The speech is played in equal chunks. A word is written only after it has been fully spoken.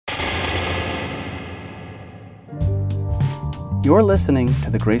You're listening to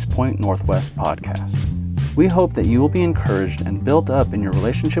the Grace Point Northwest podcast. We hope that you will be encouraged and built up in your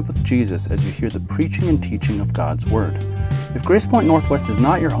relationship with Jesus as you hear the preaching and teaching of God's Word. If Grace Point Northwest is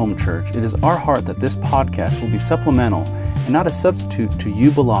not your home church, it is our heart that this podcast will be supplemental and not a substitute to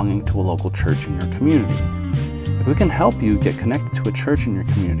you belonging to a local church in your community. If we can help you get connected to a church in your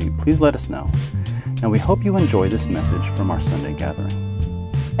community, please let us know. Now we hope you enjoy this message from our Sunday gathering.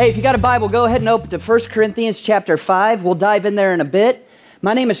 Hey, if you got a Bible, go ahead and open to 1 Corinthians chapter 5. We'll dive in there in a bit.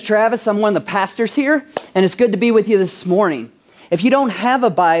 My name is Travis. I'm one of the pastors here, and it's good to be with you this morning. If you don't have a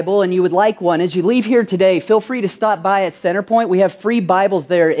Bible and you would like one, as you leave here today, feel free to stop by at Centerpoint. We have free Bibles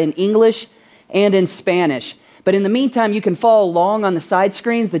there in English and in Spanish. But in the meantime, you can follow along on the side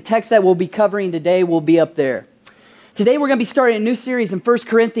screens. The text that we'll be covering today will be up there. Today, we're going to be starting a new series in 1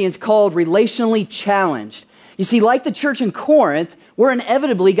 Corinthians called Relationally Challenged. You see, like the church in Corinth, we're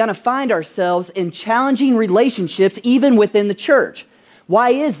inevitably going to find ourselves in challenging relationships even within the church. Why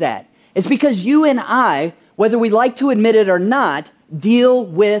is that? It's because you and I, whether we like to admit it or not, deal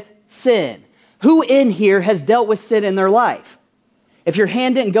with sin. Who in here has dealt with sin in their life? If your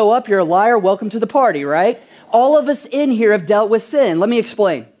hand didn't go up, you're a liar. Welcome to the party, right? All of us in here have dealt with sin. Let me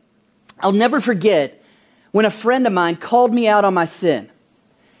explain. I'll never forget when a friend of mine called me out on my sin.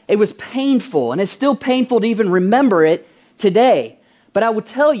 It was painful, and it's still painful to even remember it today. But I will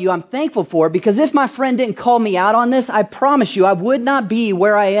tell you, I'm thankful for it, because if my friend didn't call me out on this, I promise you I would not be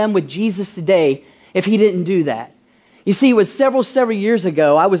where I am with Jesus today if he didn't do that. You see, it was several years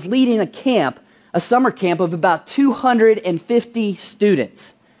ago, I was leading a summer camp of about 250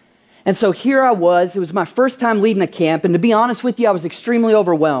 students. And so here I was, it was my first time leading a camp, and to be honest with you, I was extremely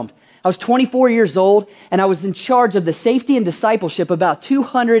overwhelmed. I was 24 years old, and I was in charge of the safety and discipleship of about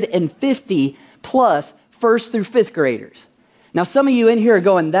 250 plus first through fifth graders. Now, some of you in here are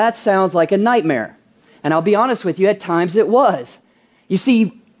going, that sounds like a nightmare. And I'll be honest with you, at times it was. You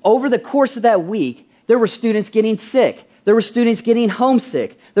see, over the course of that week, there were students getting sick. There were students getting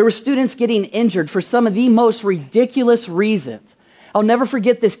homesick. There were students getting injured for some of the most ridiculous reasons. I'll never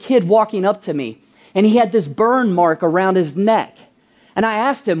forget this kid walking up to me, and he had this burn mark around his neck. And I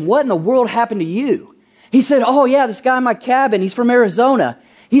asked him, what in the world happened to you? He said, oh yeah, this guy in my cabin, he's from Arizona.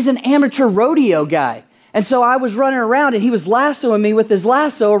 He's an amateur rodeo guy. And so I was running around and he was lassoing me with his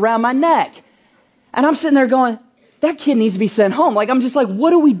lasso around my neck. And I'm sitting there going, that kid needs to be sent home. I'm just like,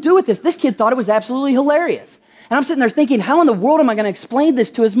 what do we do with this? This kid thought it was absolutely hilarious. And I'm sitting there thinking, how in the world am I going to explain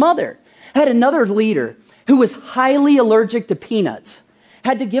this to his mother? I had another leader who was highly allergic to peanuts,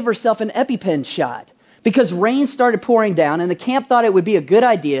 had to give herself an EpiPen shot because rain started pouring down and the camp thought it would be a good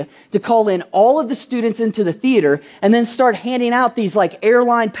idea to call in all of the students into the theater and then start handing out these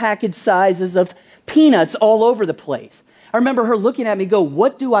airline package sizes of peanuts all over the place. I remember her looking at me go,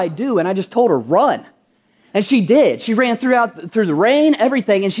 what do I do? And I just told her, run. And she did. She ran through the rain,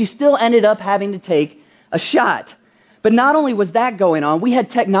 everything, and she still ended up having to take a shot. But not only was that going on, we had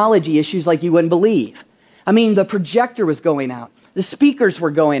technology issues like you wouldn't believe. I mean, the projector was going out. The speakers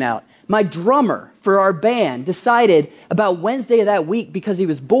were going out. My drummer for our band decided about Wednesday of that week, because he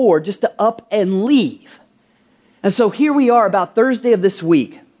was bored, just to up and leave. And so here we are about Thursday of this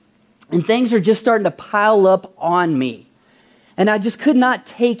week. And things are just starting to pile up on me. And I just could not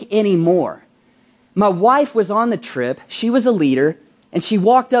take any more. My wife was on the trip. She was a leader. And she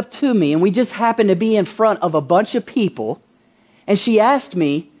walked up to me. And we just happened to be in front of a bunch of people. And she asked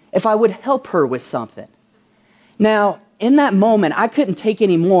me if I would help her with something. Now, in that moment, I couldn't take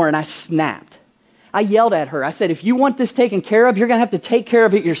any more. And I snapped. I yelled at her. I said, if you want this taken care of, you're going to have to take care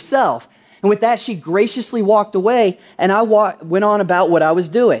of it yourself. And with that, she graciously walked away. And I went on about what I was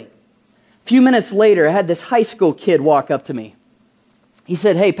doing. A few minutes later, I had this high school kid walk up to me. He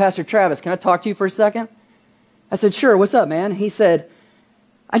said, hey, Pastor Travis, can I talk to you for a second? I said, sure, what's up, man? He said,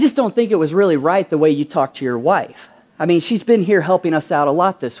 I just don't think it was really right the way you talked to your wife. I mean, she's been here helping us out a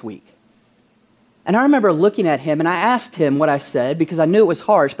lot this week. And I remember looking at him, and I asked him what I said, because I knew it was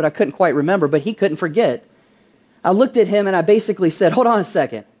harsh, but I couldn't quite remember, but he couldn't forget. I looked at him, and I basically said, hold on a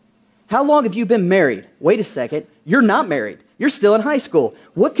second. How long have you been married? Wait a second, you're not married. You're still in high school.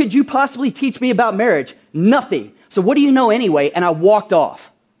 What could you possibly teach me about marriage? Nothing. So what do you know anyway? And I walked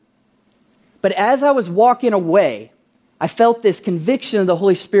off. But as I was walking away, I felt this conviction of the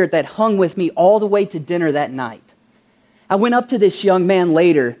Holy Spirit that hung with me all the way to dinner that night. I went up to this young man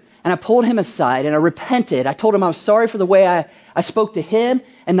later, and I pulled him aside, and I repented. I told him I was sorry for the way I spoke to him,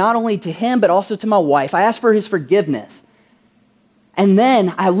 and not only to him, but also to my wife. I asked for his forgiveness. And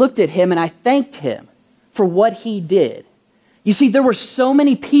then I looked at him, and I thanked him for what he did. You see, there were so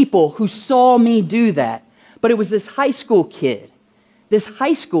many people who saw me do that, but it was this high school kid. This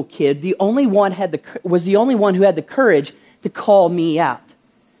high school kid, was the only one who had the courage to call me out.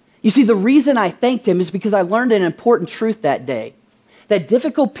 You see, the reason I thanked him is because I learned an important truth that day. That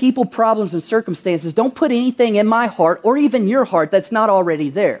difficult people, problems, and circumstances don't put anything in my heart or even your heart that's not already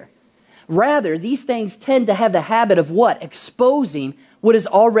there. Rather, these things tend to have the habit of what? Exposing what is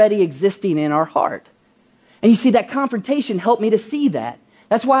already existing in our heart. And you see, that confrontation helped me to see that.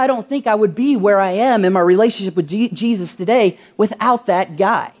 That's why I don't think I would be where I am in my relationship with Jesus today without that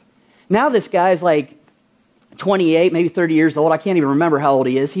guy. Now this guy is like 28, maybe 30 years old. I can't even remember how old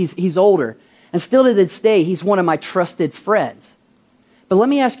he is. He's older. And still to this day, he's one of my trusted friends. But let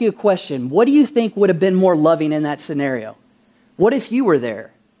me ask you a question. What do you think would have been more loving in that scenario? What if you were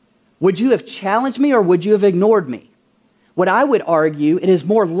there? Would you have challenged me or would you have ignored me? What I would argue, it is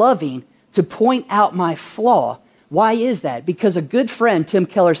more loving to point out my flaw. Why is that? Because a good friend, Tim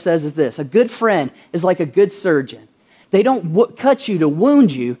Keller says, is this. A good friend is like a good surgeon. They don't cut you to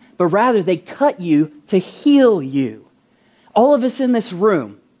wound you, but rather they cut you to heal you. All of us in this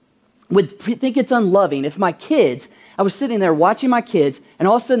room would think it's unloving if my kids, I was sitting there watching my kids, and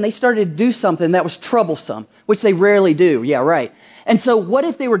all of a sudden they started to do something that was troublesome, which they rarely do. Yeah, right. And so what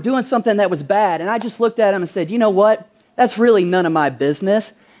if they were doing something that was bad, and I just looked at them and said, you know what? That's really none of my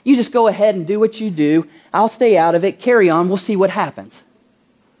business. You just go ahead and do what you do. I'll stay out of it. Carry on. We'll see what happens.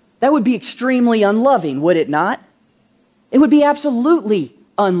 That would be extremely unloving, would it not? It would be absolutely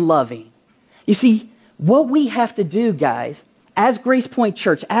unloving. You see, what we have to do, guys, as Grace Point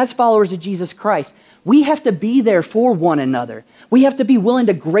Church, as followers of Jesus Christ, we have to be there for one another. We have to be willing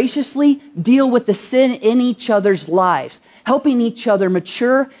to graciously deal with the sin in each other's lives, helping each other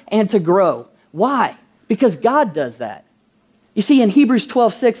mature and to grow. Why? Because God does that. You see, in Hebrews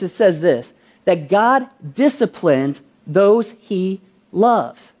 12:6, it says this, that God disciplines those he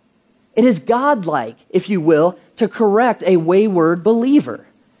loves. It is godlike, if you will, to correct a wayward believer.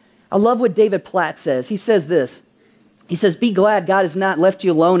 I love what David Platt says. He says this. He says, be glad God has not left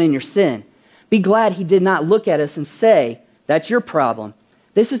you alone in your sin. Be glad he did not look at us and say, that's your problem.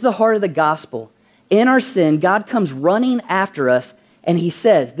 This is the heart of the gospel. In our sin, God comes running after us, and he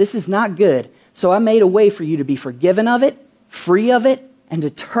says, this is not good, so I made a way for you to be forgiven of it, free of it, and to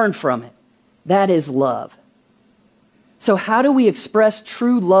turn from it. That is love. So how do we express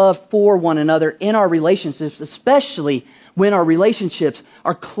true love for one another in our relationships, especially when our relationships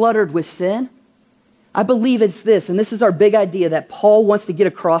are cluttered with sin? I believe it's this, and this is our big idea that Paul wants to get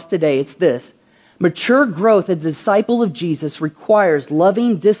across today. It's this. Mature growth as a disciple of Jesus requires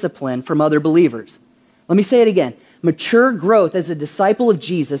loving discipline from other believers. Let me say it again. Mature growth as a disciple of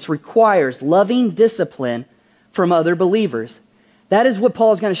Jesus requires loving discipline from other believers. That is what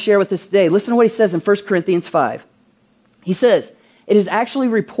Paul is going to share with us today. Listen to what he says in 1 Corinthians 5. He says, it is actually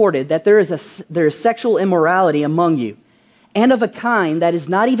reported that there is sexual immorality among you, and of a kind that is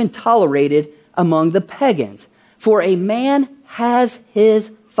not even tolerated among the pagans. For a man has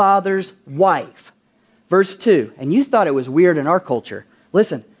his father's wife. Verse 2, and you thought it was weird in our culture.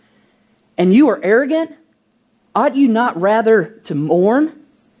 Listen, and you are arrogant? Ought you not rather to mourn?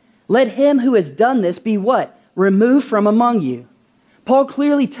 Let him who has done this be what? Removed from among you. Paul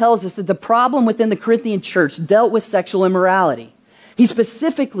clearly tells us that the problem within the Corinthian church dealt with sexual immorality. He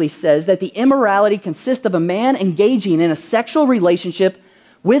specifically says that the immorality consists of a man engaging in a sexual relationship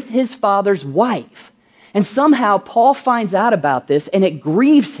with his father's wife. And somehow Paul finds out about this and it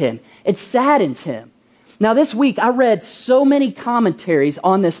grieves him. It saddens him. Now this week I read so many commentaries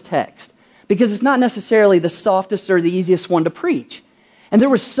on this text because it's not necessarily the softest or the easiest one to preach. And there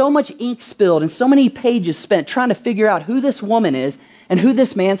was so much ink spilled and so many pages spent trying to figure out who this woman is and who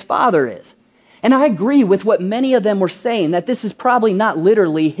this man's father is. And I agree with what many of them were saying, that this is probably not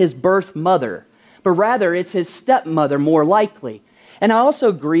literally his birth mother, but rather it's his stepmother more likely. And I also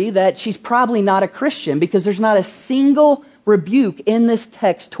agree that she's probably not a Christian because there's not a single rebuke in this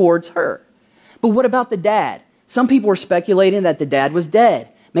text towards her. But what about the dad? Some people were speculating that the dad was dead.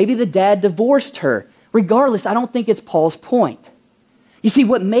 Maybe the dad divorced her. Regardless, I don't think it's Paul's point. You see,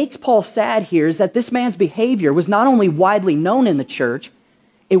 what makes Paul sad here is that this man's behavior was not only widely known in the church,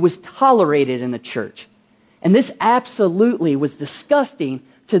 it was tolerated in the church. And this absolutely was disgusting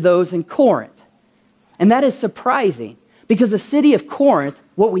to those in Corinth. And that is surprising because the city of Corinth,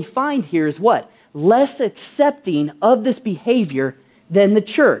 what we find here is what? Less accepting of this behavior than the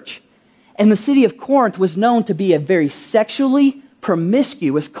church. And the city of Corinth was known to be a very sexually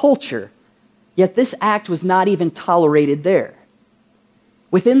promiscuous culture. Yet this act was not even tolerated there.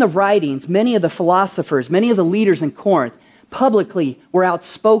 Within the writings, many of the philosophers, many of the leaders in Corinth publicly were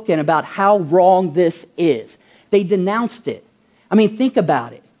outspoken about how wrong this is. They denounced it. I mean, think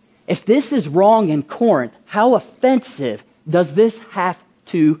about it. If this is wrong in Corinth, how offensive does this have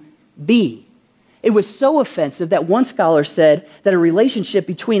to be? It was so offensive that one scholar said that a relationship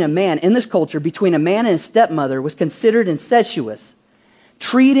between a man, in this culture, between a man and his stepmother was considered incestuous,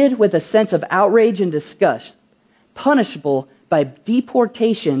 treated with a sense of outrage and disgust, punishable by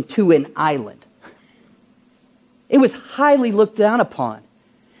deportation to an island. It was highly looked down upon.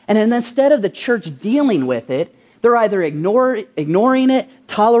 And instead of the church dealing with it, they're either ignoring it,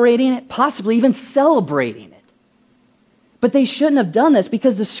 tolerating it, possibly even celebrating it. But they shouldn't have done this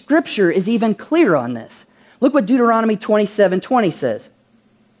because the scripture is even clear on this. Look what Deuteronomy 27:20 says.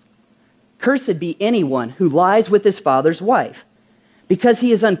 Cursed be anyone who lies with his father's wife, because he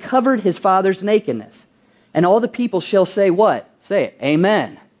has uncovered his father's nakedness. And all the people shall say what? Say it.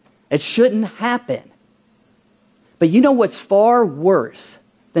 Amen. It shouldn't happen. But you know what's far worse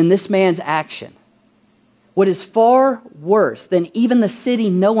than this man's action? What is far worse than even the city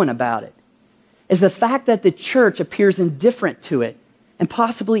knowing about it is the fact that the church appears indifferent to it and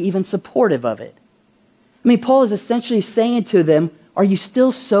possibly even supportive of it. I mean, Paul is essentially saying to them, are you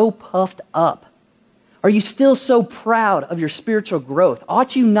still so puffed up? Are you still so proud of your spiritual growth?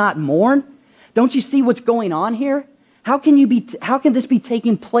 Ought you not mourn? Don't you see what's going on here? How can this be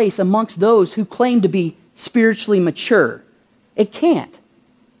taking place amongst those who claim to be spiritually mature? It can't.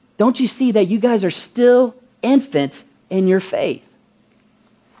 Don't you see that you guys are still infants in your faith?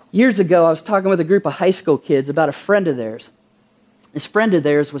 Years ago, I was talking with a group of high school kids about a friend of theirs. This friend of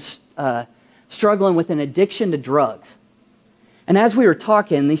theirs was struggling with an addiction to drugs. And as we were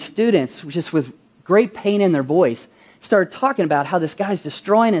talking, these students, just with great pain in their voice, started talking about how this guy's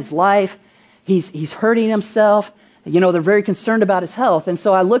destroying his life. He's hurting himself. You know, they're very concerned about his health. And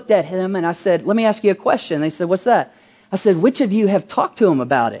so I looked at him and I said, let me ask you a question. They said, what's that? I said, which of you have talked to him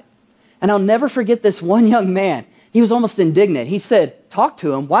about it? And I'll never forget this one young man. He was almost indignant. He said, talk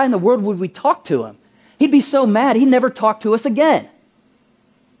to him? Why in the world would we talk to him? He'd be so mad he'd never talk to us again.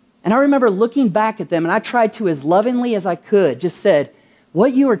 And I remember looking back at them, and I tried to, as lovingly as I could, just said,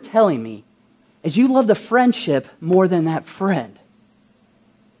 what you are telling me is you love the friendship more than that friend.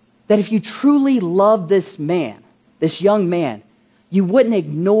 That if you truly love this man, this young man, you wouldn't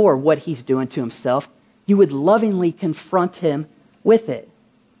ignore what he's doing to himself. You would lovingly confront him with it.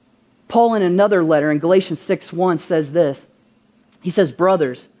 Paul, in another letter in Galatians 6:1, says this. He says,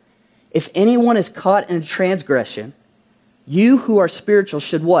 brothers, if anyone is caught in a transgression, you who are spiritual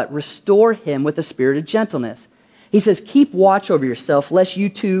should what? Restore him with a spirit of gentleness. He says, keep watch over yourself, lest you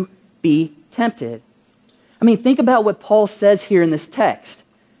too be tempted. I mean, think about what Paul says here in this text.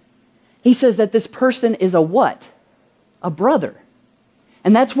 He says that this person is a what? A brother.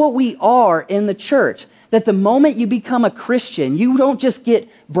 And that's what we are in the church. That the moment you become a Christian, you don't just get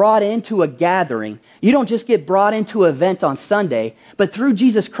brought into a gathering. You don't just get brought into an event on Sunday. But through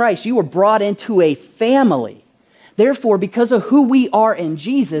Jesus Christ, you were brought into a family. Therefore, because of who we are in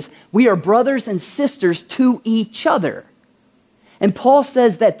Jesus, we are brothers and sisters to each other. And Paul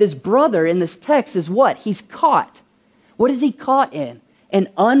says that this brother in this text is what? He's caught. What is he caught in? An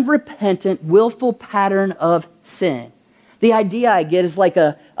unrepentant, willful pattern of sin. The idea I get is like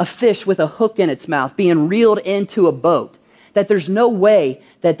a fish with a hook in its mouth being reeled into a boat. That there's no way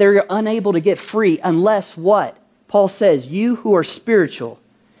that they're unable to get free unless what? Paul says, you who are spiritual,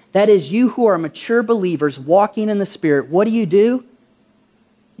 that is, you who are mature believers walking in the Spirit, what do?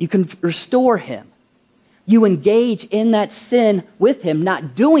 You can restore him. You engage in that sin with him,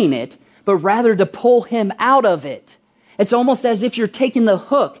 not doing it, but rather to pull him out of it. It's almost as if you're taking the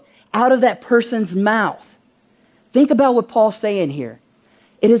hook out of that person's mouth. Think about what Paul's saying here.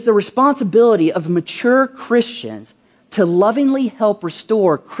 It is the responsibility of mature Christians to lovingly help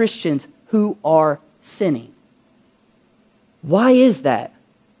restore Christians who are sinning. Why is that?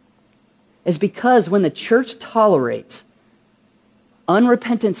 It's because when the church tolerates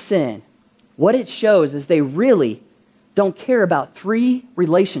unrepentant sin, what it shows is they really don't care about three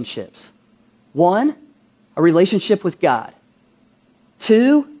relationships. One, a relationship with God.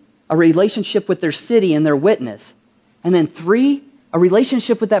 Two, a relationship with their city and their witness. And then three, a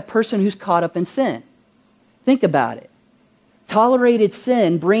relationship with that person who's caught up in sin. Think about it. Tolerated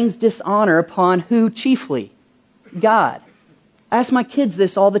sin brings dishonor upon who chiefly? God. I ask my kids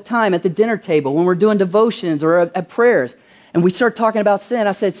this all the time at the dinner table when we're doing devotions or at prayers. And we start talking about sin.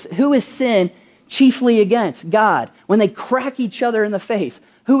 I said, who is sin chiefly against? God. When they crack each other in the face,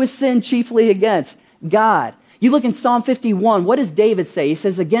 who is sin chiefly against? God. You look in Psalm 51, what does David say? He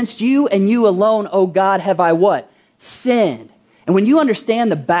says, against you and you alone, O God, have I what? Sinned. And when you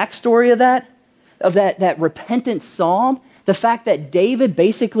understand the backstory of that repentant psalm, the fact that David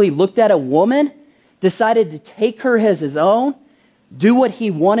basically looked at a woman, decided to take her as his own, do what he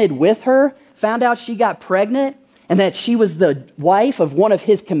wanted with her, found out she got pregnant, and that she was the wife of one of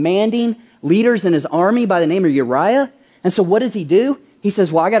his commanding leaders in his army by the name of Uriah. And so what does he do? He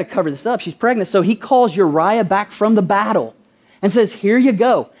says, well, I got to cover this up. She's pregnant. So he calls Uriah back from the battle and says, here you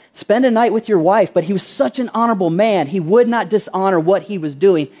go. Spend a night with your wife. But he was such an honorable man. He would not dishonor what he was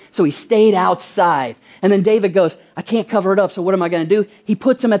doing. So he stayed outside. And then David goes, I can't cover it up. So what am I going to do? He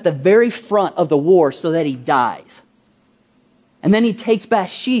puts him at the very front of the war so that he dies. And then he takes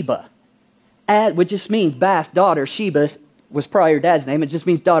Bathsheba, which just means Bath, daughter. Sheba was probably her dad's name. It just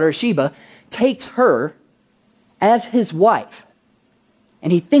means daughter of Sheba. Takes her as his wife.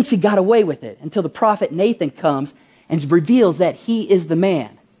 And he thinks he got away with it until the prophet Nathan comes and reveals that he is the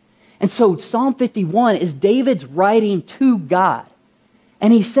man. And so Psalm 51 is David's writing to God.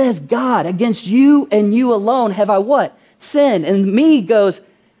 And he says, God, against you and you alone have I what? Sinned. And me goes,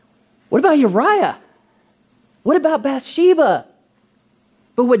 what about Uriah? What about Bathsheba?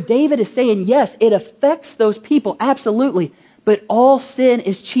 But what David is saying, yes, it affects those people, absolutely. But all sin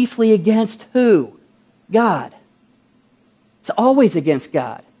is chiefly against who? God. It's always against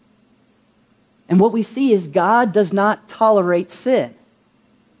God. And what we see is God does not tolerate sin.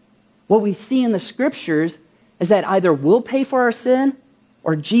 What we see in the scriptures is that either we'll pay for our sin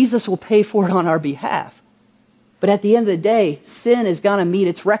or Jesus will pay for it on our behalf. But at the end of the day, sin is going to meet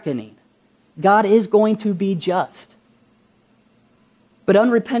its reckoning. God is going to be just. But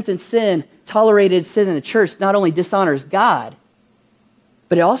unrepentant sin, tolerated sin in the church, not only dishonors God,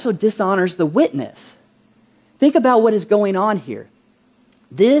 but it also dishonors the witness. Think about what is going on here.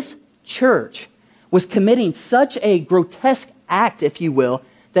 This church was committing such a grotesque act, if you will,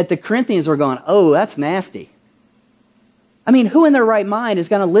 that the Corinthians were going, oh, that's nasty. I mean, who in their right mind is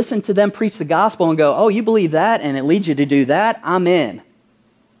going to listen to them preach the gospel and go, oh, you believe that and it leads you to do that? I'm in.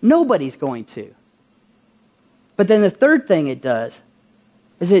 Nobody's going to. But then the third thing it does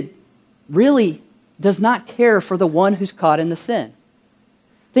is it really does not care for the one who's caught in the sin.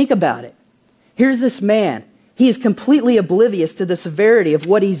 Think about it. Here's this man. He is completely oblivious to the severity of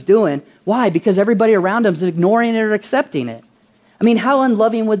what he's doing. Why? Because everybody around him is ignoring it or accepting it. I mean, how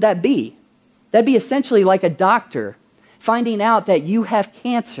unloving would that be? That'd be essentially like a doctor finding out that you have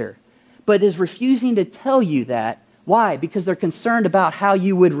cancer, but is refusing to tell you that. Why? Because they're concerned about how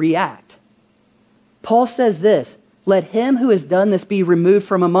you would react. Paul says this, let him who has done this be removed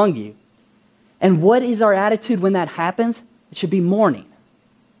from among you. And what is our attitude when that happens? It should be mourning.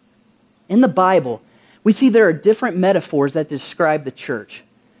 In the Bible, we see there are different metaphors that describe the church.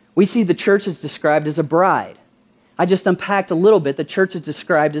 We see the church is described as a bride. I just unpacked a little bit. The church is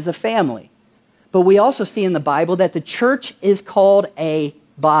described as a family. But we also see in the Bible that the church is called a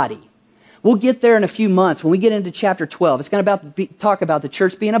body. We'll get there in a few months when we get into chapter 12. It's going to talk about the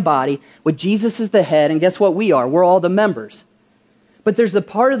church being a body with Jesus as the head. And guess what we are? We're all the members. But there's the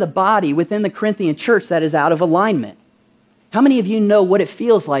part of the body within the Corinthian church that is out of alignment. How many of you know what it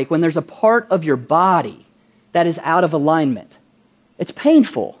feels like when there's a part of your body that is out of alignment? It's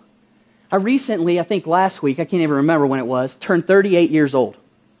painful. I recently, I think last week, I can't even remember when it was, turned 38 years old.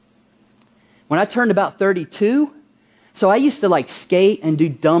 When I turned about 32, so I used to like skate and do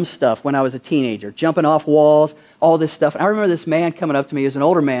dumb stuff when I was a teenager, jumping off walls, all this stuff. And I remember this man coming up to me, he was an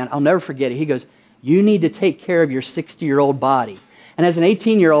older man, I'll never forget it. He goes, you need to take care of your 60-year-old body. And as an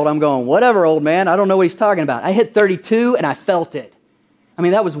 18-year-old, I'm going, whatever, old man, I don't know what he's talking about. I hit 32 and I felt it. I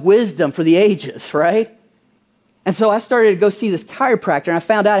mean, that was wisdom for the ages, right? And so I started to go see this chiropractor, and I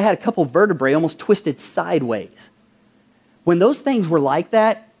found out I had a couple vertebrae almost twisted sideways. When those things were like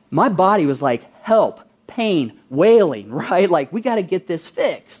that, my body was like, help, pain, wailing, right? Like, we got to get this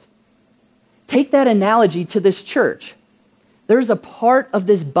fixed. Take that analogy to this church. There's a part of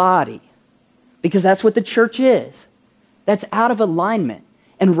this body, because that's what the church is, that's out of alignment.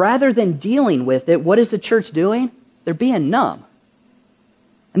 And rather than dealing with it, what is the church doing? They're being numb.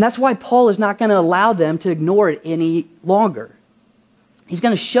 And that's why Paul is not going to allow them to ignore it any longer. He's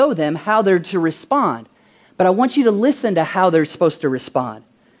going to show them how they're to respond. But I want you to listen to how they're supposed to respond.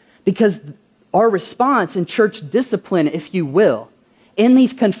 Because our response in church discipline, if you will, in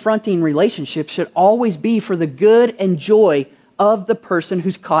these confronting relationships should always be for the good and joy of the person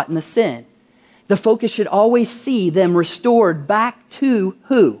who's caught in the sin. The focus should always see them restored back to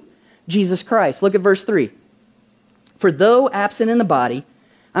who? Jesus Christ. Look at verse 3. For though absent in the body,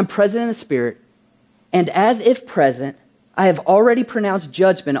 I'm present in the spirit, and as if present, I have already pronounced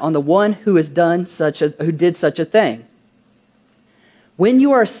judgment on the one who did such a thing. When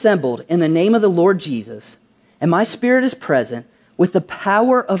you are assembled in the name of the Lord Jesus, and my spirit is present, with the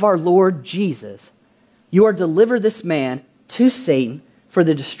power of our Lord Jesus, you are delivered this man to Satan for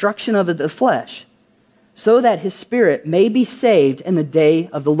the destruction of the flesh, so that his spirit may be saved in the day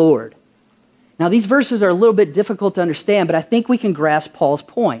of the Lord. Now, these verses are a little bit difficult to understand, but I think we can grasp Paul's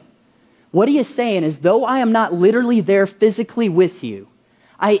point. What he is saying is, though I am not literally there physically with you,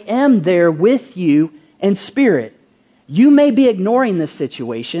 I am there with you in spirit. You may be ignoring this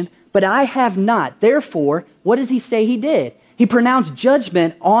situation, but I have not. Therefore, what does he say he did? He pronounced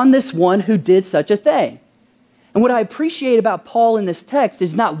judgment on this one who did such a thing. And what I appreciate about Paul in this text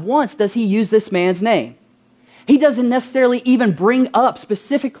is not once does he use this man's name. He doesn't necessarily even bring up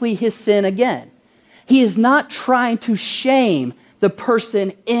specifically his sin again. He is not trying to shame the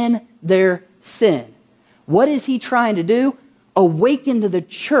person in their sin. What is he trying to do? Awaken to the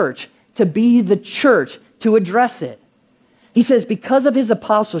church to be the church to address it. He says, because of his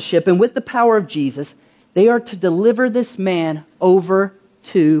apostleship and with the power of Jesus, they are to deliver this man over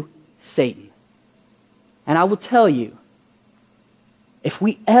to Satan. And I will tell you, if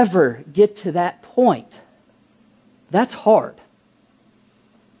we ever get to that point, that's hard.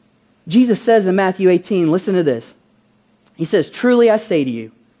 Jesus says in Matthew 18, listen to this. He says, truly I say to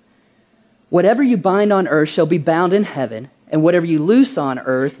you, whatever you bind on earth shall be bound in heaven, and whatever you loose on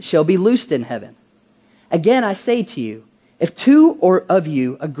earth shall be loosed in heaven. Again, I say to you, if two of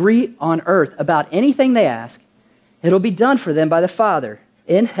you agree on earth about anything they ask, it'll be done for them by the Father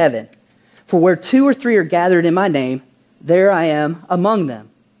in heaven. For where 2 or 3 are gathered in my name, there I am among them.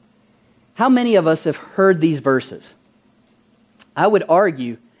 How many of us have heard these verses? I would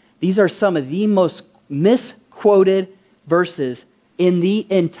argue these are some of the most misquoted verses in the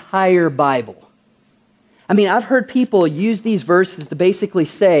entire Bible. I mean, I've heard people use these verses to basically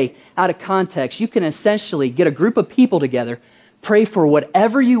say, out of context, you can essentially get a group of people together, pray for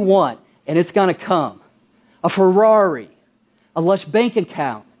whatever you want, and it's going to come. A Ferrari, a lush bank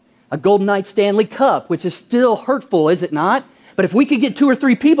account, a Golden Knight Stanley Cup, which is still hurtful, is it not? But if we could get 2 or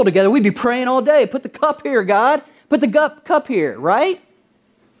 3 people together, we'd be praying all day. Put the cup here, God. Put the cup here, right?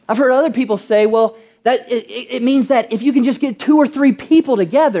 I've heard other people say, well, that it means that if you can just get 2 or 3 people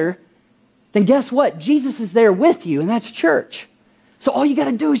together, then guess what? Jesus is there with you, and that's church. So all you got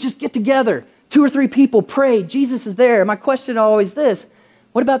to do is just get together. 2 or 3 people pray. Jesus is there. My question is always this.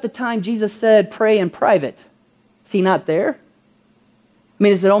 What about the time Jesus said, pray in private? Is he not there? I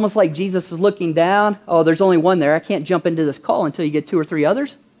mean, is it almost like Jesus is looking down? Oh, there's only one there. I can't jump into this call until you get 2 or 3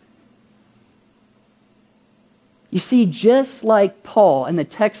 others. You see, just like Paul and the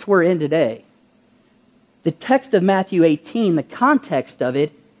text we're in today, the text of Matthew 18, the context of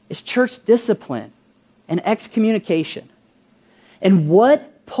it is church discipline and excommunication. And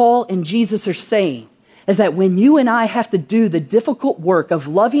what Paul and Jesus are saying is that when you and I have to do the difficult work of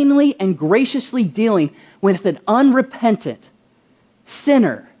lovingly and graciously dealing with an unrepentant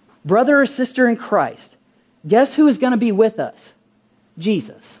sinner, brother or sister in Christ, guess who is going to be with us?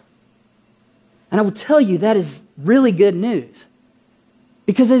 Jesus. And I will tell you that is really good news,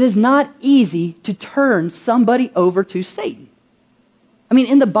 because it is not easy to turn somebody over to Satan. I mean,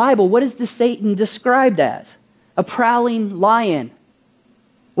 in the Bible, what is the Satan described as? A prowling lion.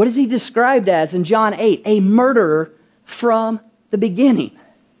 What is he described as in John 8? A murderer from the beginning.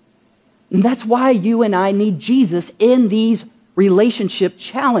 And that's why you and I need Jesus in these relationship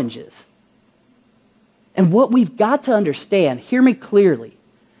challenges. And what we've got to understand, hear me clearly,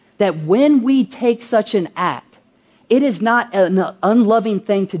 that when we take such an act, it is not an unloving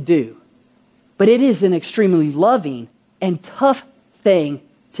thing to do, but it is an extremely loving and tough thing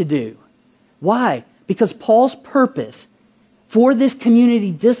to do. Why? Because Paul's purpose for this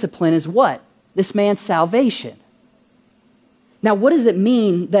community discipline is what? This man's salvation. Now, what does it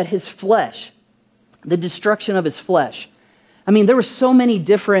mean that his flesh, the destruction of his flesh? I mean, there were so many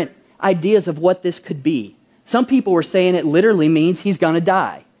different ideas of what this could be. Some people were saying it literally means he's going to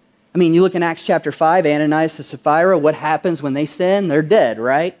die. I mean, you look in Acts chapter 5, Ananias and Sapphira, what happens when they sin? They're dead,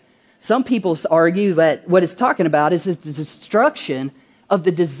 right? Some people argue that what it's talking about is the destruction of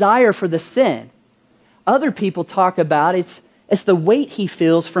the desire for the sin. Other people talk about it's the weight he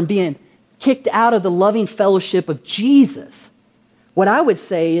feels from being kicked out of the loving fellowship of Jesus. What I would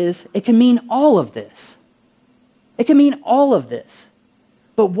say is it can mean all of this. It can mean all of this.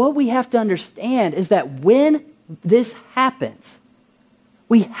 But what we have to understand is that when this happens,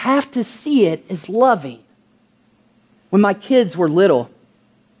 we have to see it as loving. When my kids were little,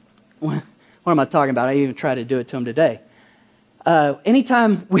 what am I talking about? I even try to do it to them today.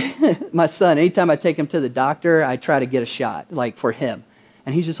 My son, anytime I take him to the doctor, I try to get a shot, like for him.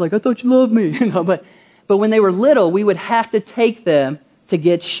 And he's just like, I thought you loved me. But when they were little, we would have to take them to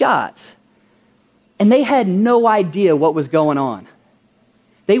get shots. And they had no idea what was going on.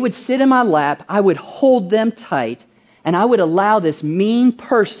 They would sit in my lap, I would hold them tight, and I would allow this mean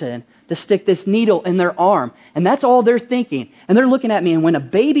person to stick this needle in their arm. And that's all they're thinking. And they're looking at me, and when a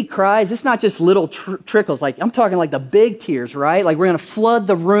baby cries, it's not just little trickles. Like, I'm talking like the big tears, right? Like we're going to flood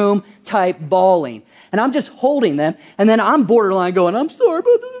the room type bawling. And I'm just holding them, and then I'm borderline going, I'm sorry,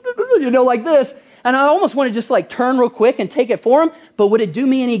 but like this. And I almost want to just like turn real quick and take it for him, but would it do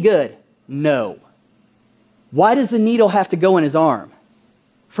me any good? No. Why does the needle have to go in his arm?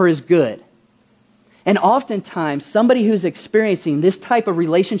 For his good. And oftentimes, somebody who's experiencing this type of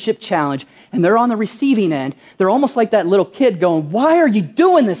relationship challenge, and they're on the receiving end, they're almost like that little kid going, why are you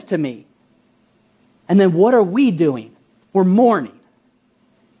doing this to me? And then what are we doing? We're mourning.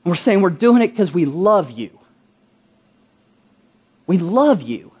 And we're saying we're doing it because we love you. We love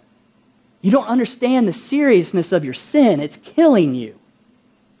you. You don't understand the seriousness of your sin. It's killing you.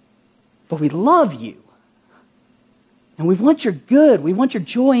 But we love you. And we want your good. We want your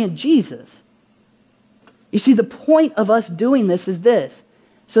joy in Jesus. You see, the point of us doing this is this,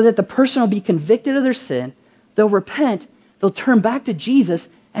 so that the person will be convicted of their sin, they'll repent, they'll turn back to Jesus,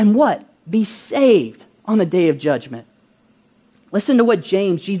 and what? Be saved on the day of judgment. Listen to what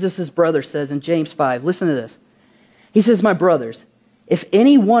James, Jesus' brother, says in James 5. Listen to this. He says, my brothers, if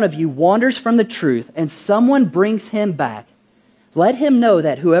any one of you wanders from the truth and someone brings him back, let him know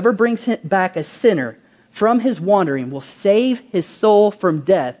that whoever brings him back a sinner from his wandering will save his soul from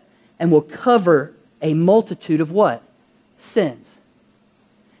death and will cover a multitude of what? Sins.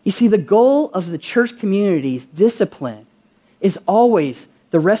 You see, the goal of the church community's discipline is always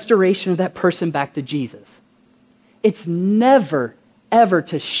the restoration of that person back to Jesus. It's never, ever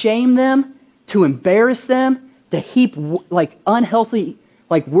to shame them, to embarrass them, to heap like unhealthy,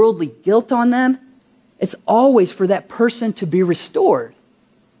 like worldly guilt on them. It's always for that person to be restored.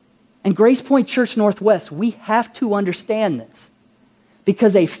 And Grace Point Church Northwest, we have to understand this,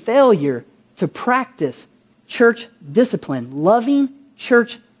 because a failure to practice church discipline, loving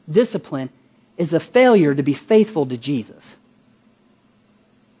church discipline, is a failure to be faithful to Jesus.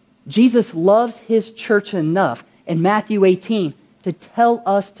 Jesus loves his church enough in Matthew 18 to tell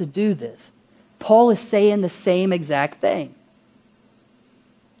us to do this. Paul is saying the same exact thing.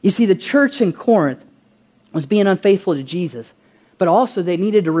 You see, the church in Corinth was being unfaithful to Jesus, but also they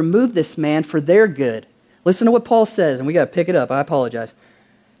needed to remove this man for their good. Listen to what Paul says, and we got to pick it up. I apologize.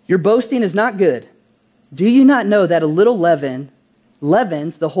 Your boasting is not good. Do you not know that a little leaven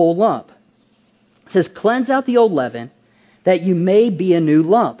leavens the whole lump? It says, cleanse out the old leaven, that you may be a new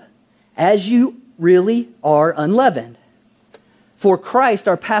lump, as you really are unleavened. For Christ,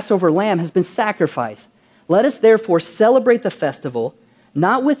 our Passover lamb, has been sacrificed. Let us therefore celebrate the festival,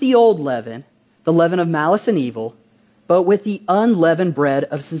 not with the old leaven, the leaven of malice and evil, but with the unleavened bread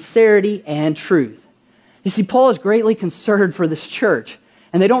of sincerity and truth. You see, Paul is greatly concerned for this church,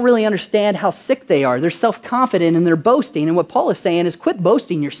 and they don't really understand how sick they are. They're self-confident and they're boasting, and what Paul is saying is, quit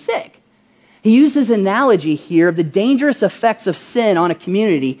boasting, you're sick. He uses an analogy here of the dangerous effects of sin on a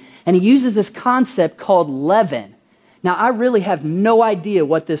community, and he uses this concept called leaven. Now, I really have no idea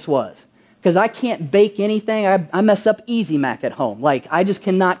what this was, because I can't bake anything. I mess up Easy Mac at home. Like, I just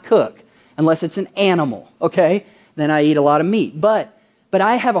cannot cook unless it's an animal, okay? Then I eat a lot of meat. But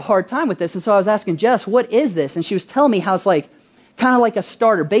I have a hard time with this, and so I was asking Jess, what is this? And she was telling me how it's like, kind of like a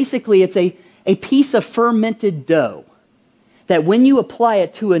starter. Basically, it's a piece of fermented dough that when you apply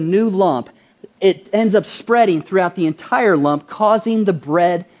it to a new lump, it ends up spreading throughout the entire lump, causing the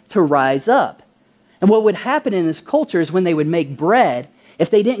bread to rise up. And what would happen in this culture is when they would make bread, if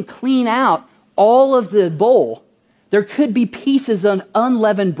they didn't clean out all of the bowl, there could be pieces of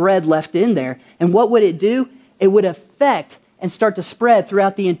unleavened bread left in there. And what would it do? It would affect and start to spread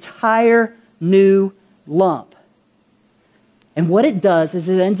throughout the entire new lump. And what it does is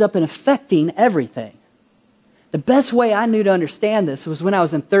it ends up affecting everything. The best way I knew to understand this was when I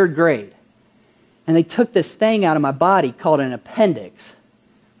was in 3rd grade. And they took this thing out of my body called an appendix.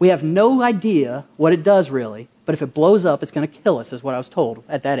 We have no idea what it does really, but if it blows up, it's going to kill us, is what I was told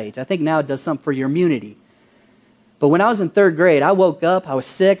at that age. I think now it does something for your immunity. But when I was in 3rd grade, I woke up, I was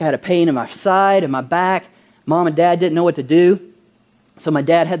sick, I had a pain in my side and my back. Mom and Dad didn't know what to do. So my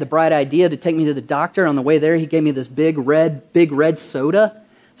dad had the bright idea to take me to the doctor. On the way there, he gave me this big red soda.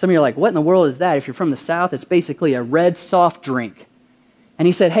 Some of you are like, what in the world is that? If you're from the South, it's basically a red soft drink. And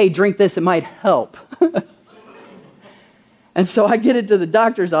he said, hey, drink this, it might help. And so I get into the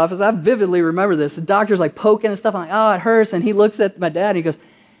doctor's office. I vividly remember this. The doctor's like poking and stuff. I'm like, oh, it hurts. And he looks at my dad and he goes,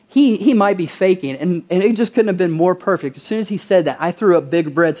 he might be faking. And it just couldn't have been more perfect. As soon as he said that, I threw up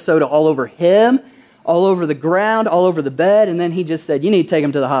big red soda all over him, all over the ground, all over the bed. And then he just said, you need to take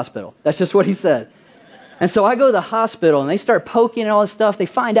him to the hospital. That's just what he said. And so I go to the hospital and they start poking and all this stuff. They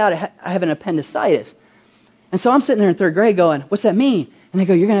find out I have an appendicitis. And so I'm sitting there in 3rd grade going, what's that mean? And they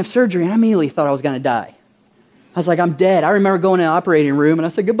go, you're going to have surgery. And I immediately thought I was going to die. I was like, I'm dead. I remember going in the operating room, and I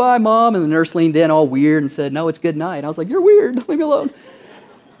said, goodbye, Mom. And the nurse leaned in all weird and said, no, it's good night. I was like, you're weird. Leave me alone.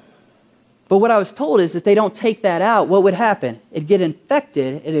 But what I was told is if they don't take that out, what would happen? It'd get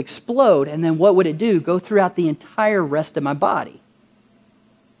infected, it'd explode, and then what would it do? Go throughout the entire rest of my body.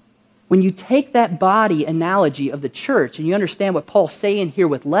 When you take that body analogy of the church and you understand what Paul's saying here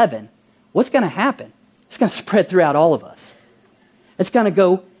with leaven, what's going to happen? It's going to spread throughout all of us. It's going to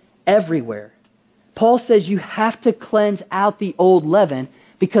go everywhere. Paul says you have to cleanse out the old leaven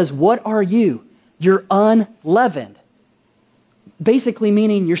because what are you? You're unleavened. Basically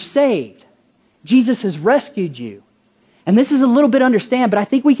meaning you're saved. Jesus has rescued you. And this is a little bit understand, but I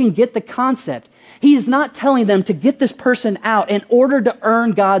think we can get the concept. He is not telling them to get this person out in order to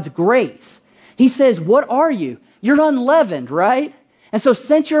earn God's grace. He says, what are you? You're unleavened, right? And so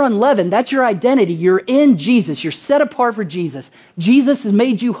since you're unleavened, that's your identity. You're in Jesus. You're set apart for Jesus. Jesus has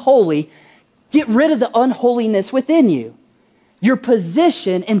made you holy. Get rid of the unholiness within you. Your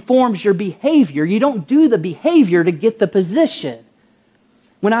position informs your behavior. You don't do the behavior to get the position.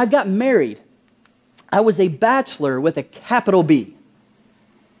 When I got married, I was a bachelor with a capital B.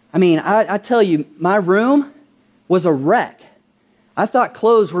 I mean, I tell you, my room was a wreck. I thought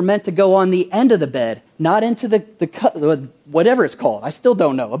clothes were meant to go on the end of the bed, not into the whatever it's called. I still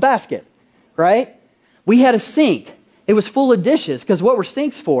don't know. A basket, right? We had a sink. It was full of dishes, because what were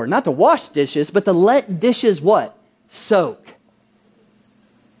sinks for? Not to wash dishes, but to let dishes what? Soak.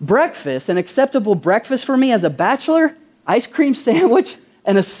 Breakfast, an acceptable breakfast for me as a bachelor, ice cream sandwich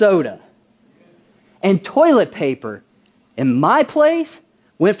and a soda. And toilet paper, in my place,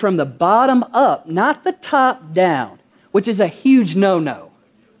 went from the bottom up, not the top down, which is a huge no-no.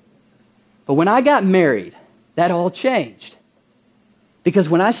 But when I got married, that all changed. Because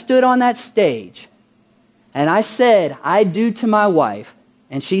when I stood on that stage and I said, I do to my wife,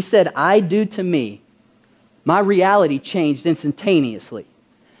 and she said, I do to me, my reality changed instantaneously.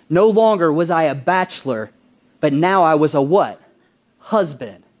 No longer was I a bachelor, but now I was a what?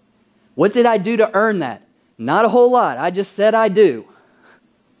 Husband. What did I do to earn that? Not a whole lot. I just said I do.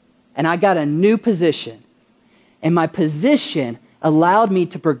 And I got a new position. And my position allowed me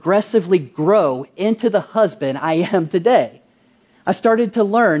to progressively grow into the husband I am today. I started to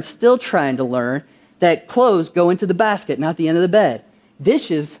learn, still trying to learn, that clothes go into the basket, not the end of the bed.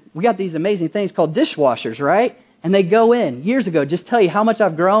 Dishes, we got these amazing things called dishwashers, right? And they go in. Years ago, just tell you how much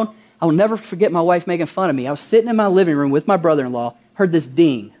I've grown, I will never forget my wife making fun of me. I was sitting in my living room with my brother-in-law, heard this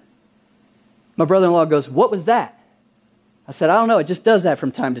ding. My brother-in-law goes, what was that? I said, I don't know, it just does that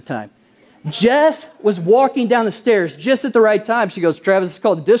from time to time. Jess was walking down the stairs just at the right time. She goes, Travis, it's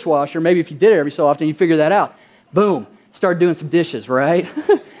called the dishwasher. Maybe if you did it every so often, you figure that out. Boom, started doing some dishes, right?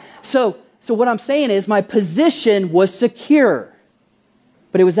 So what I'm saying is my position was secure.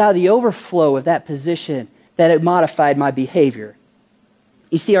 But it was out of the overflow of that position that it modified my behavior.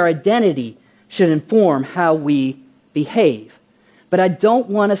 You see, our identity should inform how we behave. But I don't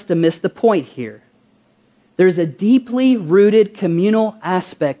want us to miss the point here. There's a deeply rooted communal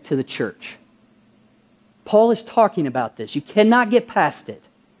aspect to the church. Paul is talking about this. You cannot get past it.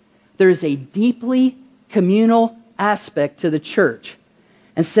 There is a deeply communal aspect to the church.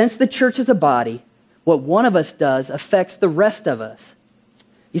 And since the church is a body, what one of us does affects the rest of us.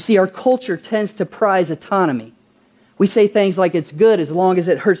 You see, our culture tends to prize autonomy. We say things like it's good as long as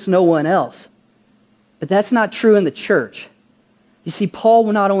it hurts no one else. But that's not true in the church. You see,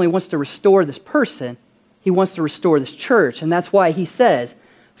 Paul not only wants to restore this person, he wants to restore this church. And that's why he says,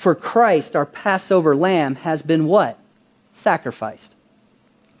 for Christ, our Passover lamb, has been what? Sacrificed.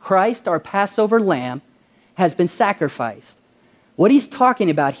 Christ, our Passover lamb, has been sacrificed. What he's talking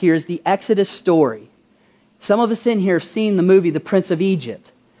about here is the Exodus story. Some of us in here have seen the movie The Prince of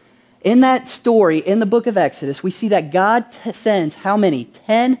Egypt. In that story, in the book of Exodus, we see that God sends how many?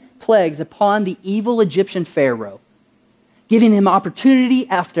 10 plagues upon the evil Egyptian Pharaoh, giving him opportunity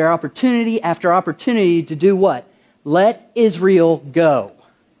after opportunity after opportunity to do what? Let Israel go.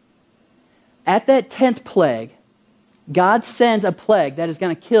 At that 10th plague, God sends a plague that is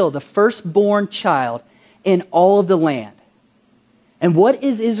going to kill the firstborn child in all of the land. And what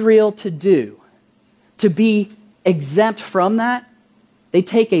is Israel to do to be exempt from that? They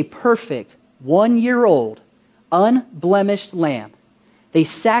take a perfect 1-year-old, unblemished lamb. They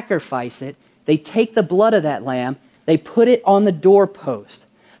sacrifice it. They take the blood of that lamb. They put it on the doorpost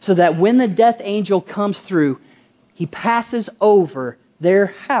so that when the death angel comes through, he passes over their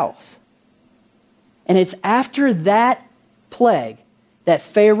house. And it's after that plague that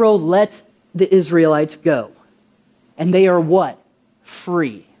Pharaoh lets the Israelites go. And they are what?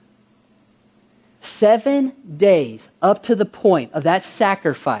 Free. 7 days up to the point of that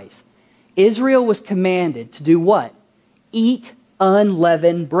sacrifice, Israel was commanded to do what? Eat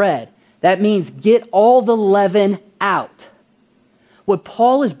unleavened bread. That means get all the leaven out. What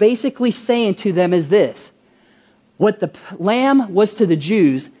Paul is basically saying to them is this: what the lamb was to the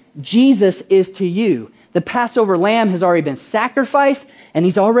Jews, Jesus is to you. The Passover lamb has already been sacrificed, and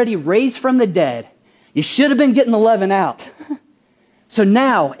he's already raised from the dead. You should have been getting the leaven out. So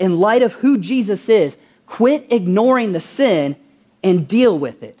now, in light of who Jesus is, quit ignoring the sin and deal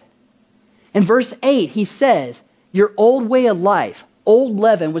with it. In verse 8, he says, your old way of life, old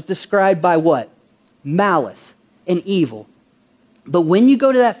leaven, was described by what? Malice and evil. But when you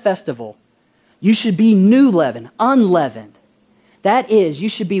go to that festival, you should be new leaven, unleavened. That is, you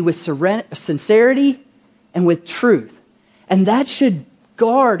should be with sincerity and with truth. And that should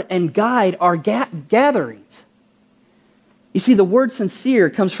guard and guide our gatherings. You see, the word sincere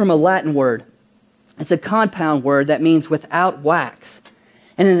comes from a Latin word. It's a compound word that means without wax.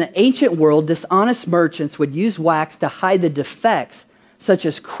 And in the ancient world, dishonest merchants would use wax to hide the defects, such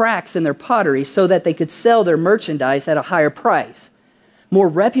as cracks in their pottery, so that they could sell their merchandise at a higher price. More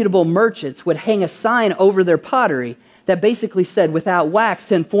reputable merchants would hang a sign over their pottery that basically said without wax,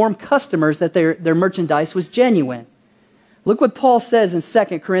 to inform customers that their merchandise was genuine. Look what Paul says in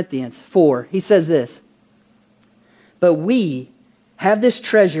 2 Corinthians 4. He says this: but we have this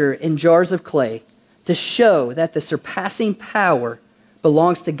treasure in jars of clay to show that the surpassing power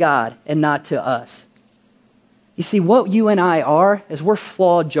belongs to God and not to us. You see, what you and I are is we're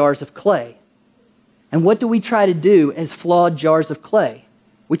flawed jars of clay. And what do we try to do as flawed jars of clay?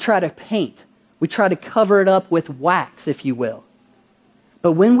 We try to paint. We try to cover it up with wax, if you will.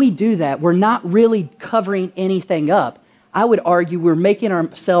 But when we do that, we're not really covering anything up. I would argue we're making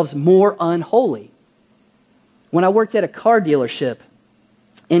ourselves more unholy. When I worked at a car dealership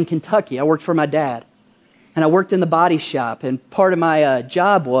in Kentucky, I worked for my dad. And I worked in the body shop. And part of my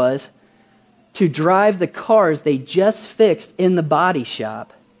job was to drive the cars they just fixed in the body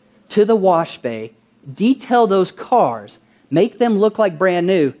shop to the wash bay, detail those cars, make them look like brand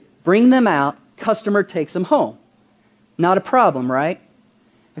new, bring them out, customer takes them home. Not a problem, right?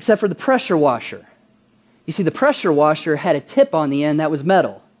 Except for the pressure washer. You see, the pressure washer had a tip on the end that was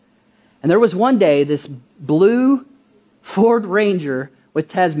metal. And there was one day this blue Ford Ranger with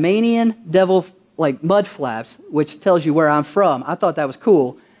Tasmanian devil like mud flaps, which tells you where I'm from. I thought that was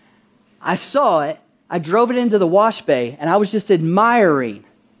cool. I saw it, I drove it into the wash bay, and I was just admiring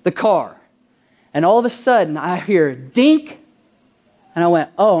the car. And all of a sudden, I hear dink, and I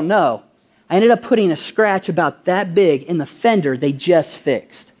went, oh no. I ended up putting a scratch about that big in the fender they just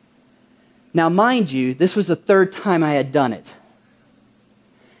fixed. Now, mind you, this was the third time I had done it.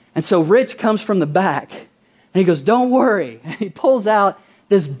 And so Rich comes from the back, and he goes, don't worry. And he pulls out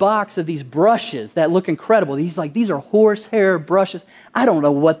this box of these brushes that look incredible. He's like, these are horsehair brushes. I don't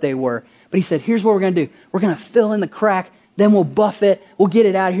know what they were. But he said, here's what we're going to do. We're going to fill in the crack, then we'll buff it. We'll get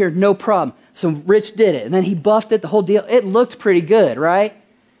it out of here, no problem. So Rich did it, and then he buffed it, the whole deal. It looked pretty good, right?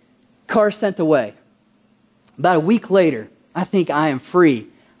 Car sent away. About a week later, I think I am free.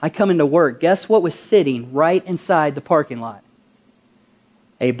 I come into work. Guess what was sitting right inside the parking lot?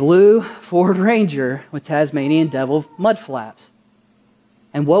 A blue Ford Ranger with Tasmanian devil mud flaps.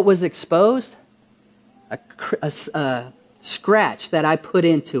 And what was exposed? A scratch that I put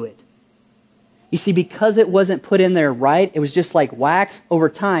into it. You see, because it wasn't put in there right, it was just like wax. Over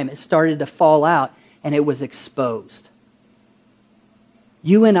time, it started to fall out, and it was exposed.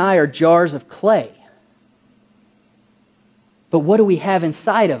 You and I are jars of clay. But what do we have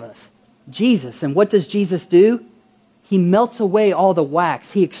inside of us? Jesus. And what does Jesus do? He melts away all the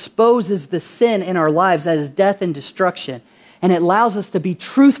wax. He exposes the sin in our lives that is death and destruction. And it allows us to be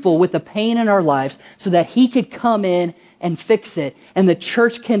truthful with the pain in our lives so that He could come in and fix it. And the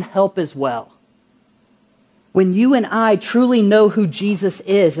church can help as well. When you and I truly know who Jesus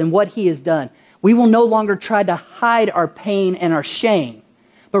is and what He has done, we will no longer try to hide our pain and our shame,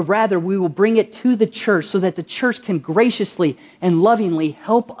 but rather we will bring it to the church so that the church can graciously and lovingly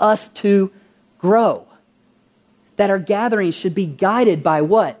help us to grow. That our gatherings should be guided by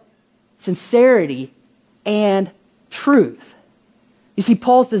what? Sincerity and truth. You see,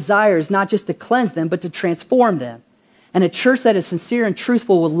 Paul's desire is not just to cleanse them, but to transform them. And a church that is sincere and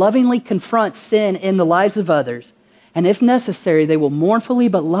truthful will lovingly confront sin in the lives of others. And if necessary, they will mournfully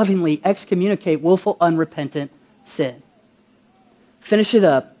but lovingly excommunicate willful, unrepentant sin. Finish it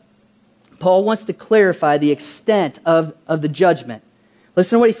up. Paul wants to clarify the extent of the judgment.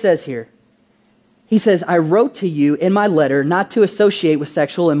 Listen to what he says here. He says, I wrote to you in my letter not to associate with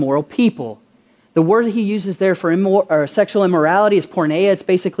sexual immoral people, The word he uses there for sexual immorality is porneia. It's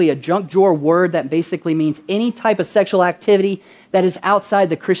basically a junk drawer word that basically means any type of sexual activity that is outside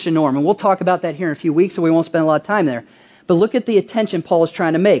the Christian norm. And we'll talk about that here in a few weeks, so we won't spend a lot of time there. But look at the attention Paul is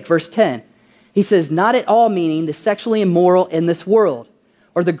trying to make. Verse 10, he says, not at all meaning the sexually immoral in this world,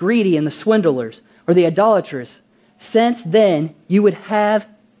 or the greedy and the swindlers, or the idolaters. Since then, you would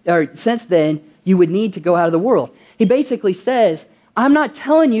need to go out of the world. He basically says, I'm not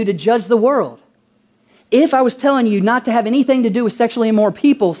telling you to judge the world. If I was telling you not to have anything to do with sexually immoral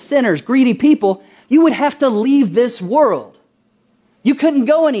people, sinners, greedy people, you would have to leave this world. You couldn't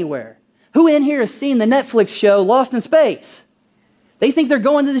go anywhere. Who in here has seen the Netflix show Lost in Space? They think they're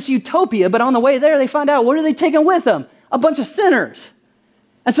going to this utopia, but on the way there, they find out, what are they taking with them? A bunch of sinners.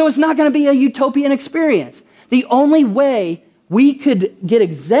 And so it's not going to be a utopian experience. The only way we could get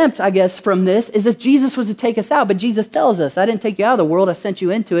exempt, I guess, from this is if Jesus was to take us out. But Jesus tells us, I didn't take you out of the world, I sent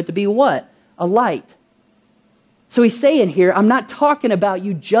you into it to be what? A light. So he's saying here, I'm not talking about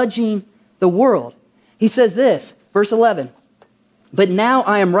you judging the world. He says this, verse 11, but now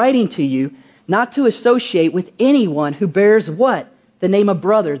I am writing to you not to associate with anyone who bears what? The name of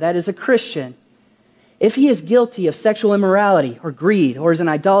brother, that is a Christian. If he is guilty of sexual immorality or greed or is an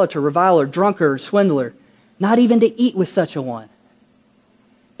idolater, reviler, drunkard, or swindler, not even to eat with such a one.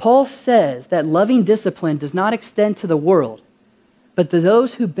 Paul says that loving discipline does not extend to the world, but to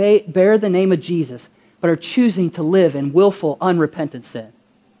those who bear the name of Jesus, but are choosing to live in willful, unrepentant sin.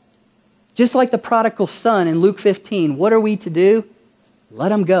 Just like the prodigal son in Luke 15, what are we to do? Let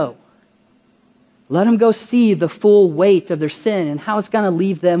them go. Let them go see the full weight of their sin and how it's going to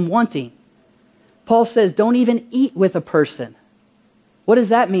leave them wanting. Paul says, don't even eat with a person. What does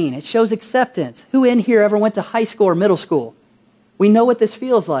that mean? It shows acceptance. Who in here ever went to high school or middle school? We know what this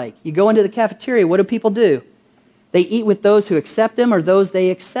feels like. You go into the cafeteria, what do people do? They eat with those who accept them or those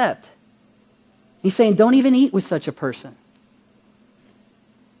they accept. He's saying, don't even eat with such a person.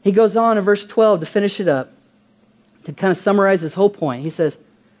 He goes on in verse 12 to finish it up, to kind of summarize his whole point. He says,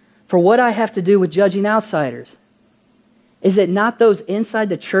 for what I have to do with judging outsiders, is it not those inside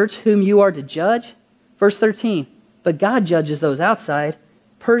the church whom you are to judge? Verse 13, but God judges those outside.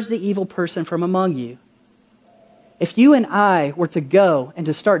 Purge the evil person from among you. If you and I were to go and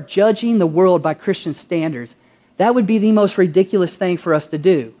to start judging the world by Christian standards, that would be the most ridiculous thing for us to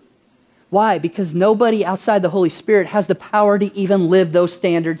do. Why? Because nobody outside the Holy Spirit has the power to even live those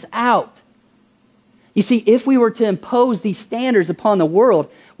standards out. You see, if we were to impose these standards upon the world,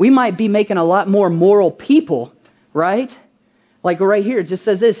 we might be making a lot more moral people, right? Like right here, it just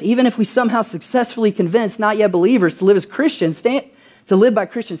says this, even if we somehow successfully convince not yet believers to live as Christians, to live by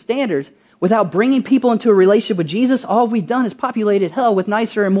Christian standards, without bringing people into a relationship with Jesus, all we've done is populated hell with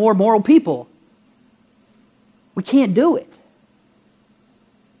nicer and more moral people. We can't do it.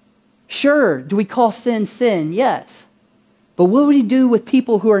 Sure, do we call sin sin? Yes. But what do we do with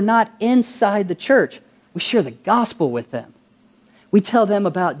people who are not inside the church? We share the gospel with them. We tell them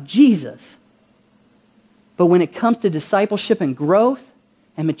about Jesus. But when it comes to discipleship and growth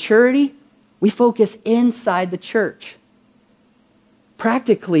and maturity, we focus inside the church.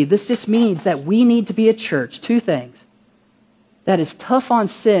 Practically, this just means that we need to be a church, two things, that is tough on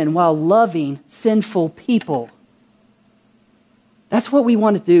sin while loving sinful people. That's what we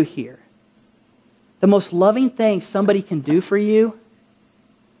want to do here. The most loving thing somebody can do for you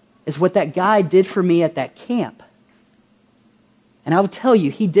is what that guy did for me at that camp. And I will tell you,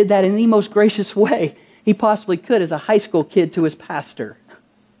 he did that in the most gracious way he possibly could as a high school kid to his pastor.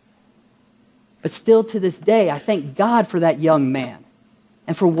 But still to this day, I thank God for that young man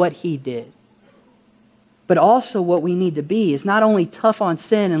and for what he did. But also what we need to be is not only tough on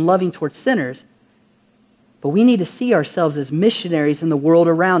sin and loving towards sinners, but we need to see ourselves as missionaries in the world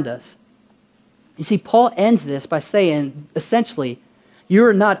around us. You see, Paul ends this by saying, essentially,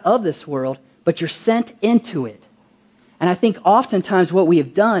 you're not of this world, but you're sent into it. And I think oftentimes what we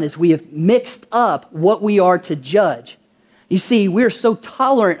have done is we have mixed up what we are to judge. You see, we're so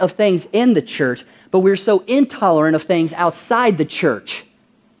tolerant of things in the church, but we're so intolerant of things outside the church.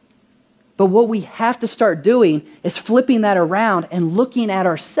 But what we have to start doing is flipping that around and looking at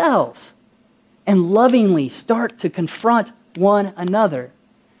ourselves and lovingly start to confront one another.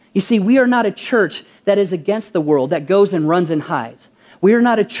 You see, we are not a church that is against the world, that goes and runs and hides. We are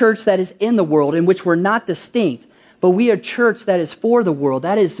not a church that is in the world, in which we're not distinct, but we are a church that is for the world.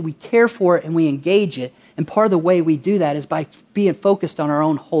 That is, we care for it and we engage it. And part of the way we do that is by being focused on our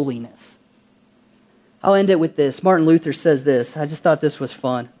own holiness. I'll end it with this. Martin Luther says this. I just thought this was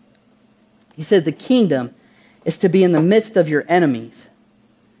fun. He said, the kingdom is to be in the midst of your enemies.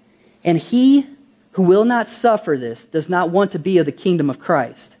 And he who will not suffer this does not want to be of the kingdom of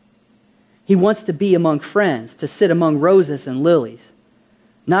Christ. He wants to be among friends, to sit among roses and lilies,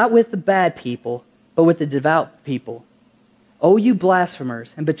 not with the bad people, but with the devout people. Oh, you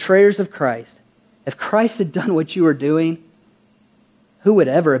blasphemers and betrayers of Christ, if Christ had done what you were doing, who would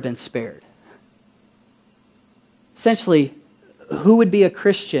ever have been spared? Essentially, who would be a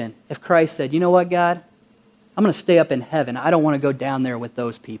Christian if Christ said, you know what, God? I'm going to stay up in heaven. I don't want to go down there with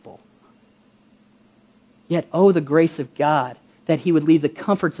those people. Yet, oh, the grace of God that he would leave the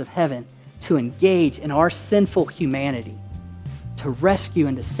comforts of heaven to engage in our sinful humanity, to rescue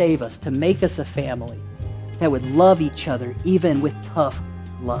and to save us, to make us a family that would love each other even with tough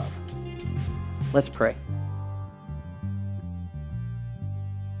love. Let's pray.